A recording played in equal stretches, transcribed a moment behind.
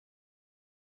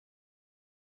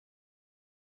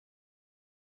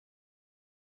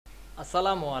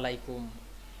Assalamu Walaikum.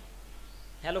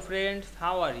 Hello friends,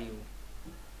 how are you?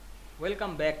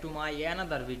 Welcome back to my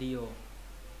another video.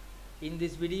 In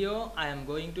this video, I am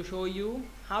going to show you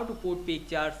how to put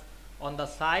pictures on the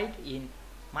site in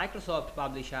Microsoft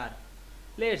Publisher.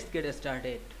 Let's get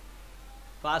started.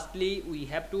 Firstly, we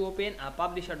have to open a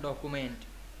Publisher document.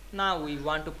 Now we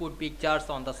want to put pictures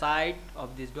on the side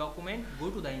of this document. Go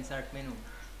to the Insert menu.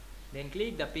 Then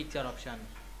click the picture option.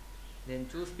 Then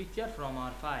choose picture from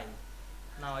our file.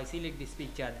 Now I select this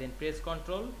picture, then press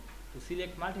Ctrl to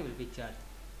select multiple pictures.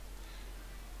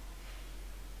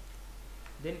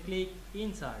 Then click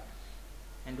Insert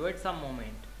and wait some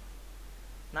moment.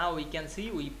 Now we can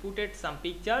see we put some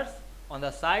pictures on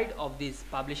the side of this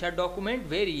Publisher document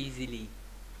very easily.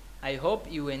 I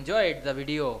hope you enjoyed the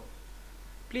video.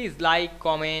 Please like,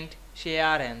 comment,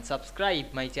 share and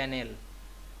subscribe my channel.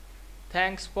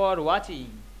 Thanks for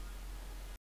watching.